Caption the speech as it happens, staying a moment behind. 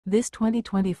This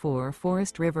 2024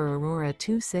 Forest River Aurora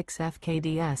 26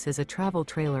 FKDS is a travel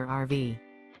trailer RV.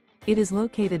 It is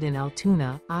located in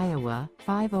Altoona, Iowa,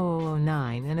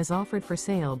 50009 and is offered for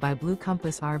sale by Blue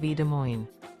Compass RV Des Moines.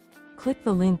 Click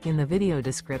the link in the video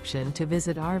description to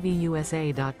visit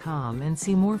RVUSA.com and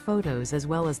see more photos as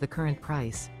well as the current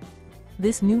price.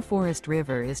 This new Forest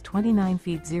River is 29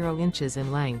 feet 0 inches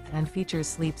in length and features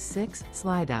sleeps 6,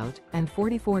 slide-out, and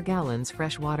 44 gallons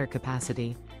fresh water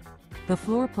capacity. The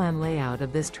floor plan layout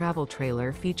of this travel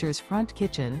trailer features front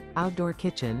kitchen, outdoor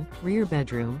kitchen, rear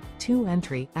bedroom, 2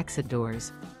 entry/exit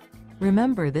doors.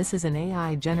 Remember, this is an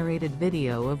AI-generated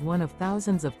video of one of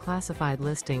thousands of classified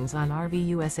listings on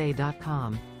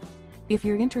RVUSA.com. If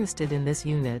you're interested in this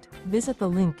unit, visit the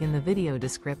link in the video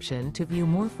description to view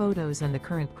more photos and the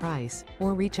current price,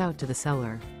 or reach out to the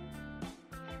seller.